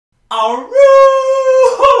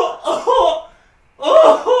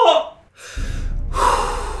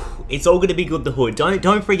It's all gonna be good, the hood.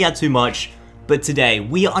 Don't freak out too much. But today,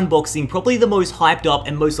 we are unboxing probably the most hyped up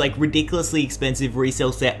and most like ridiculously expensive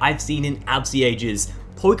resale set I've seen in absolute ages.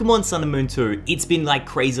 Pokemon Sun and Moon 2. It's been like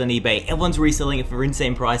crazy on eBay. Everyone's reselling it for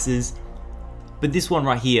insane prices. But this one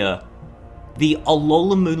right here, the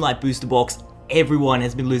Alolan Moonlight booster box, everyone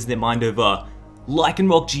has been losing their mind over.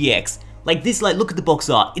 Lycanroc GX. Like this, like, look at the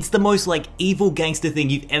box art. It's the most like evil gangster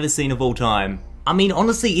thing you've ever seen of all time. I mean,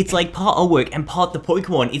 honestly, it's like part artwork and part the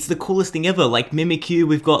Pokemon. It's the coolest thing ever. Like Mimikyu,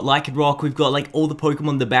 we've got Lycanroc, we've got like all the Pokemon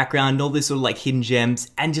in the background, and all this sort of like hidden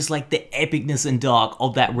gems, and just like the epicness and dark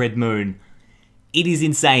of that red moon. It is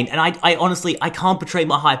insane, and I honestly, I can't portray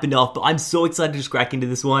my hype enough, but I'm so excited to just crack into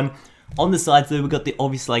this one. On the sides though, we've got the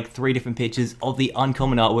obvious like 3 different pictures of the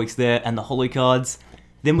uncommon artworks there, and the holo cards.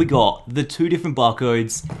 Then we got the 2 different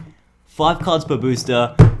barcodes, 5 cards per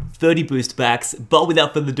booster, 30 booster packs, but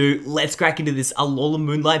without further ado, let's crack into this Alolan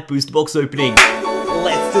Moonlight booster box opening.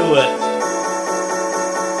 Let's do it.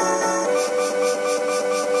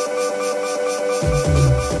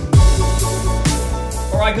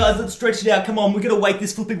 Alright guys, let's stretch it out. Come on, we're gonna wake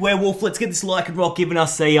this flipping werewolf. Let's get this Lycanroc giving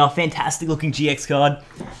us a fantastic looking GX card.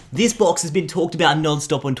 This box has been talked about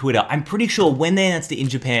non-stop on Twitter. I'm pretty sure when they announced it in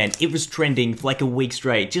Japan, it was trending for like a week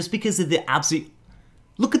straight, just because of the absolute...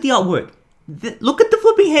 Look at the artwork. Look at the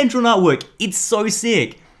flipping hand-drawn artwork. It's so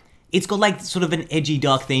sick. It's got like sort of an edgy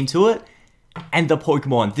dark theme to it. And the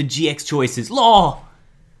Pokemon, the GX choices. Oh!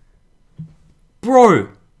 Bro!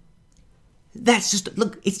 That's just,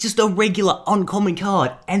 look, it's just a regular uncommon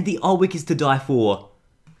card. And the artwork is to die for.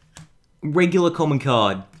 Regular common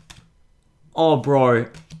card. Oh, bro.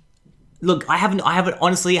 Look,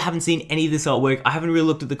 honestly, I haven't seen any of this artwork. I haven't really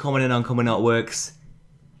looked at the common and uncommon artworks.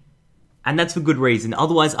 And that's for good reason.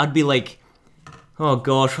 Otherwise, I'd be like, oh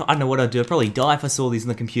gosh, I don't know what I'd do. I'd probably die if I saw these on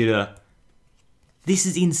the computer. This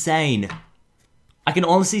is insane. I can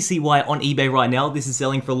honestly see why on eBay right now, this is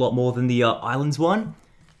selling for a lot more than the Islands one.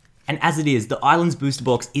 And as it is, the Islands booster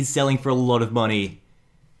box is selling for a lot of money.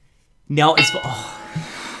 Now it's for... Oh.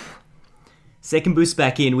 Second boost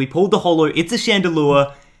back in. We pulled the holo. It's a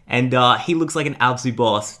Chandelure. And he looks like an absolute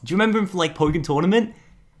boss. Do you remember him from like Pokemon Tournament?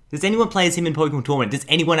 Does anyone play as him in Pokemon Tournament? Does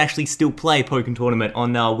anyone actually still play Pokemon Tournament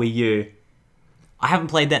on Wii U? I haven't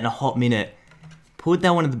played that in a hot minute. Put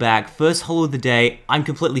that one in the bag. First holo of the day, I'm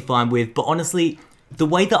completely fine with. But honestly, the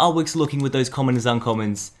way the artwork's looking with those commons and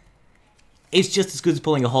uncommons, it's just as good as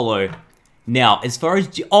pulling a holo. Now, as far as...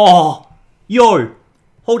 Oh! Yo!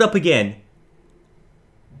 Hold up again.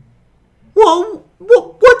 Whoa!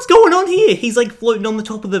 What's going on here? He's like floating on the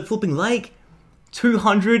top of the flipping lake.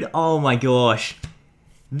 200? Oh my gosh.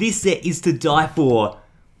 This set is to die for.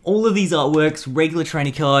 All of these artworks, regular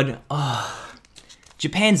trainer card. Oh,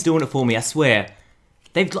 Japan's doing it for me, I swear.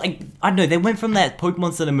 They've like, I don't know, they went from that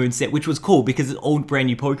Pokemon Sun and Moon set, which was cool because it's all brand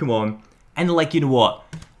new Pokemon. And they're like, you know what?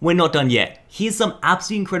 We're not done yet. Here's some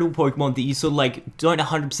absolutely incredible Pokemon that you sort of like don't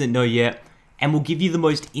 100% know yet. And we'll give you the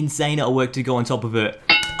most insane artwork to go on top of it.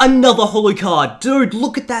 Another holo card. Dude,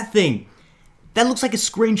 look at that thing. That looks like a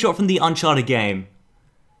screenshot from the Uncharted game.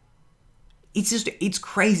 It's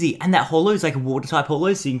crazy. And that holo is like a water type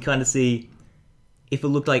holo, so you can kind of see if it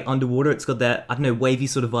looked like underwater. It's got that, I don't know, wavy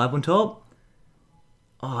sort of vibe on top.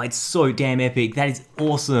 Oh, it's so damn epic. That is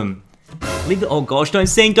awesome. Leave it. Oh gosh, don't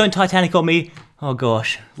sing, don't Titanic on me. Oh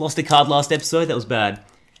gosh, lost a card last episode, that was bad.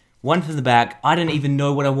 One from the back, I don't even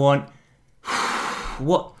know what I want.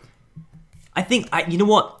 What? I think, you know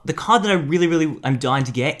what? The card that I really am dying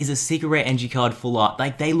to get is a secret rare NG card full art.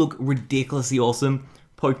 Like, they look ridiculously awesome.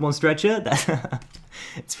 Pokemon Stretcher,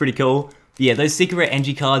 it's pretty cool. But yeah, those secret rare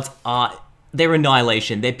NG cards they're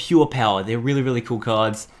annihilation. They're pure power. They're really cool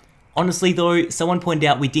cards. Honestly though, someone pointed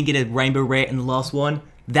out we didn't get a Rainbow Rare in the last one.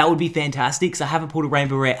 That would be fantastic, because I haven't pulled a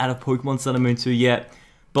Rainbow Rare out of Pokemon Sun and Moon 2 yet.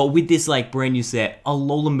 But with this like brand new set,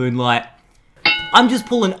 Alolan Moonlight, I'm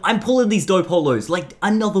pulling these dope holos. Like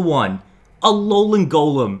another one. Alolan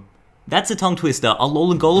Golem. That's a tongue twister.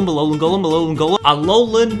 Alolan Golem, Alolan Golem, Alolan Golem,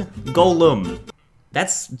 Alolan Golem.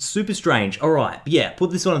 That's super strange. Alright, yeah,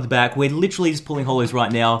 put this one at the back. We're literally just pulling holos right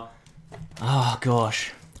now. Oh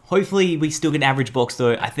gosh. Hopefully we still get an average box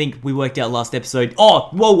though. I think we worked out last episode. Oh,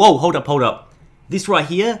 whoa, hold up. This right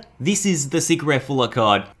here, this is the secret rare full art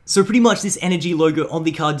card. So pretty much this energy logo on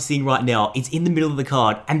the card you're seeing right now, it's in the middle of the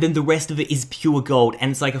card, and then the rest of it is pure gold,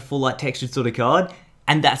 and it's like a full art textured sort of card,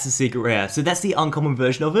 and that's the secret rare. So that's the uncommon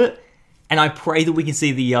version of it, and I pray that we can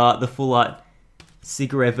see the full art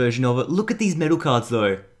secret rare version of it. Look at these metal cards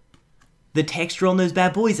though. The texture on those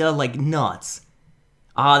bad boys are like nuts.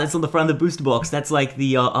 That's on the front of the booster box. That's like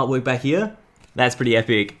the artwork back here. That's pretty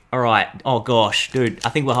epic. Alright, oh gosh, dude, I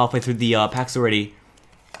think we're halfway through the packs already.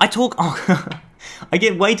 I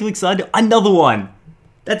get way too excited. Another one!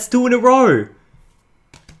 That's 2 in a row!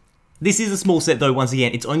 This is a small set though, once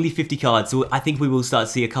again, it's only 50 cards, so I think we will start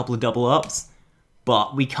to see a couple of double ups.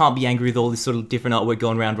 But we can't be angry with all this sort of different artwork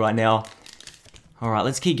going around right now. Alright,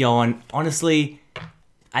 let's keep going. Honestly,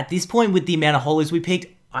 at this point with the amount of holos we picked,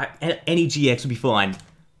 any GX would be fine.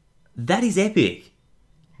 That is epic.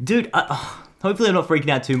 Dude, hopefully I'm not freaking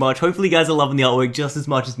out too much. Hopefully you guys are loving the artwork just as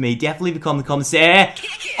much as me. Definitely leave a comment in the comments there.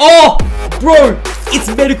 Oh! Bro! It's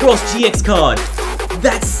Metagross GX card!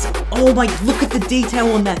 That's... Oh my... Look at the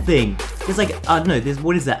detail on that thing! There's like... I don't know, there's...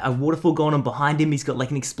 What is that? A waterfall going on behind him. He's got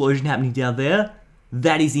like an explosion happening down there.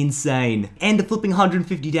 That is insane. And a flipping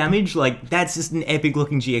 150 damage. Like, that's just an epic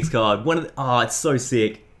looking GX card. One of the... Oh, it's so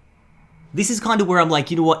sick. This is kind of where I'm like,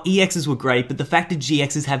 you know what, EXs were great, but the fact that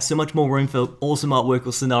GXs have so much more room for awesome artwork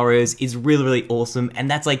or scenarios is really, really awesome, and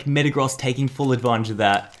that's like Metagross taking full advantage of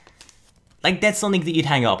that. Like, that's something that you'd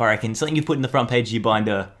hang up, I reckon, something you put in the front page of your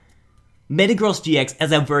binder. Metagross GX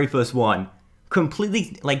as our very first one.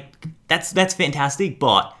 Completely, like, that's fantastic,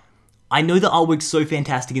 but I know the artwork's so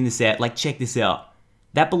fantastic in this set, like, check this out.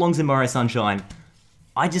 That belongs in Mario Sunshine.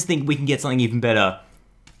 I just think we can get something even better.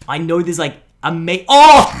 I know there's like,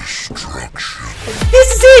 oh!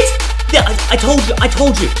 This is it! Yeah, I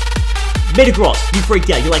told you! Metagross, you freaked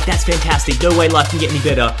out, you're like, that's fantastic, no way life can get any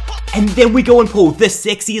better. And then we go and pull the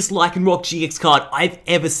sexiest Lycanroc GX card I've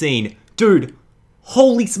ever seen. Dude,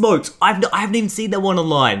 holy smokes, I haven't even seen that one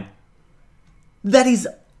online. That is,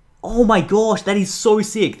 oh my gosh, that is so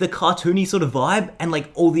sick. The cartoony sort of vibe, and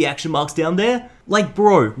like all the action marks down there. Like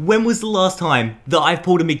bro, when was the last time that I've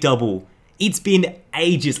pulled a McDouble? It's been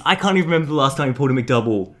ages. I can't even remember the last time I pulled a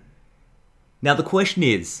McDouble. Now the question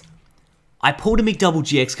is, I pulled a McDouble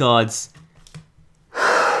GX cards.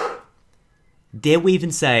 Dare we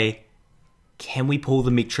even say, can we pull the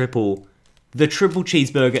McTriple? The triple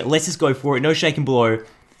cheeseburger, let's just go for it, no shake and blow.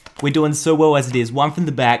 We're doing so well as it is, one from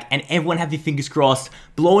the back, and everyone have your fingers crossed.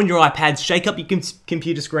 Blow on your iPads, shake up your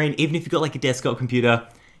computer screen, even if you've got like a desktop computer.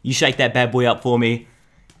 You shake that bad boy up for me.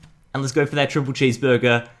 And let's go for that triple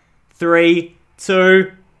cheeseburger. 3,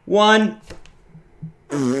 2, 1.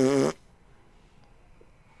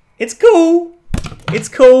 It's cool. It's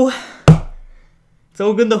cool. It's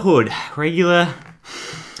all good in the hood. Regular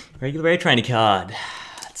rare trainer card.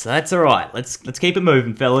 So that's alright. Let's keep it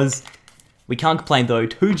moving, fellas. We can't complain though.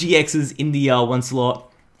 2 GXs in the one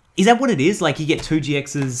slot. Is that what it is? Like you get 2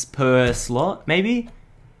 GXs per slot, maybe?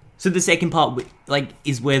 So the second part, like,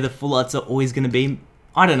 is where the full arts are always going to be.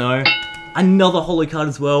 I don't know. Another holo card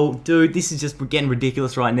as well. Dude, this is just getting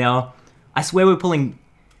ridiculous right now. I swear we're pulling...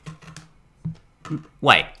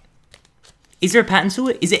 Wait. Is there a pattern to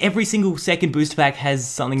it? Is it every single second booster pack has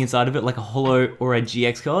something inside of it, like a holo or a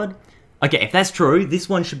GX card? Okay, if that's true, this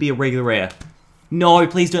one should be a regular rare. No,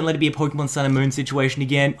 please don't let it be a Pokemon Sun and Moon situation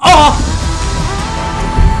again. Oh!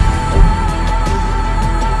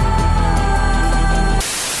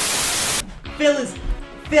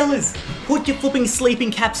 Fellas, put your flipping sleeping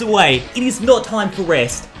caps away. It is not time for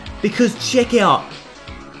rest. Because check out.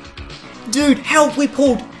 Dude, how have we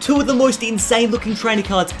pulled 2 of the most insane looking trainer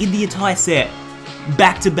cards in the entire set?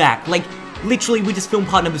 Back to back. Like, literally, we just filmed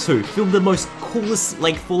part number 2. Filmed the most coolest,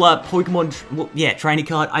 like, full art Pokemon, trainer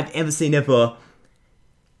card I've ever seen ever.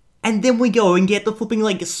 And then we go and get the flipping,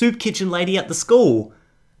 like, soup kitchen lady at the school.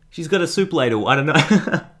 She's got a soup ladle, I don't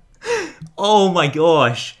know. Oh my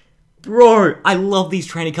gosh. Bro, I love these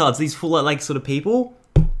trainer cards, these full art, like, sort of people.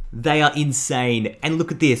 They are insane. And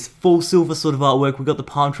look at this, full silver sort of artwork. We've got the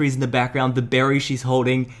palm trees in the background, the berries she's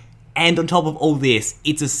holding. And on top of all this,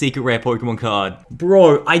 it's a secret rare Pokemon card.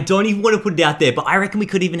 Bro, I don't even want to put it out there, but I reckon we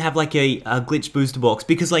could even have like a glitch booster box.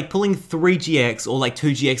 Because like pulling 3 GX or like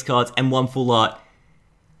 2 GX cards and 1 full art.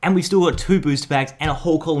 And we've still got 2 booster packs and a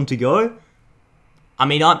whole column to go. I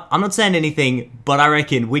mean, I'm not saying anything, but I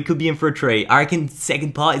reckon we could be in for a treat. I reckon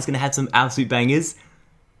second part is going to have some absolute bangers.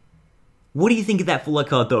 What do you think of that full art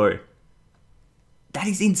card though? That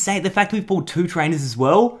is insane. The fact we've pulled 2 trainers as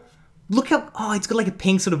well. Look how, oh, it's got like a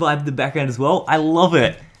pink sort of vibe in the background as well. I love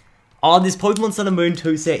it. Oh, this Pokemon Sun and Moon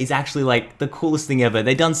 2 set is actually like the coolest thing ever.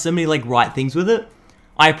 They've done so many like right things with it.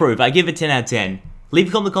 I approve. I give it 10 out of 10. Leave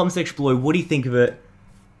a comment in the comment section below. What do you think of it?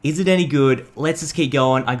 Is it any good? Let's just keep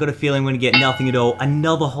going. I got a feeling we're going to get nothing at all.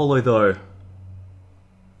 Another holo though.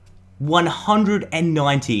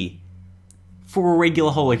 190 for a regular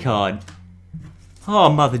holo card. Oh,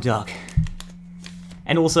 mother duck.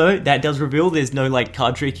 And also, that does reveal there's no like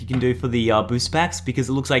card trick you can do for the booster packs because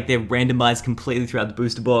it looks like they're randomized completely throughout the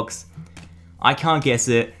booster box. I can't guess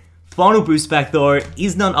it. Final boost pack though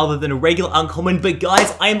is none other than a regular uncommon, but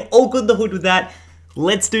guys, I am all good in the hood with that.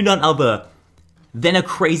 Let's do none other than a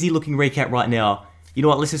crazy looking recap right now. You know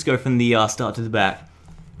what, let's just go from the start to the back.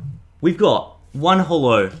 We've got one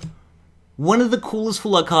holo. One of the coolest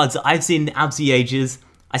full art cards that I've seen in absolutely ages.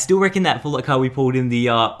 I still reckon that full art card we pulled in the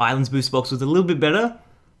Islands boost box was a little bit better,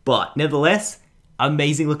 but nevertheless,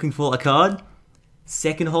 amazing looking full art card.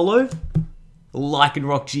 Second holo,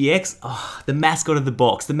 Lycanroc GX. Oh, the mascot of the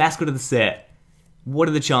box, the mascot of the set. What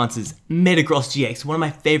are the chances? Metagross GX, one of my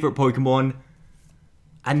favorite Pokemon.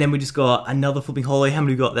 And then we just got another flipping holo. How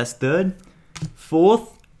many we got? That's third,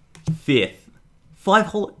 fourth, fifth. 5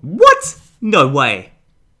 holo. What? No way.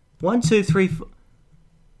 1, 2, 3, 4.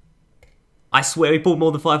 I swear we pulled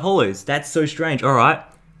more than 5 holos. That's so strange. Alright.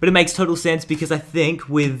 But it makes total sense because I think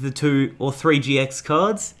with the 2 or 3 GX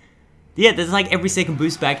cards, yeah, there's like every second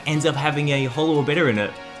boost pack ends up having a holo or better in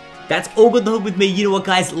it. That's all good in the hood with me. You know what,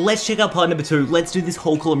 guys? Let's check out part number 2. Let's do this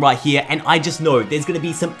whole column right here. And I just know there's going to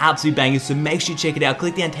be some absolute bangers, so make sure you check it out.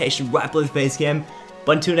 Click the annotation right below the face cam.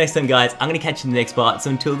 But until next time, guys, I'm going to catch you in the next part. So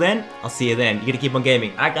until then, I'll see you then. You got to keep on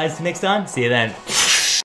gaming. Alright, guys, till next time, see you then.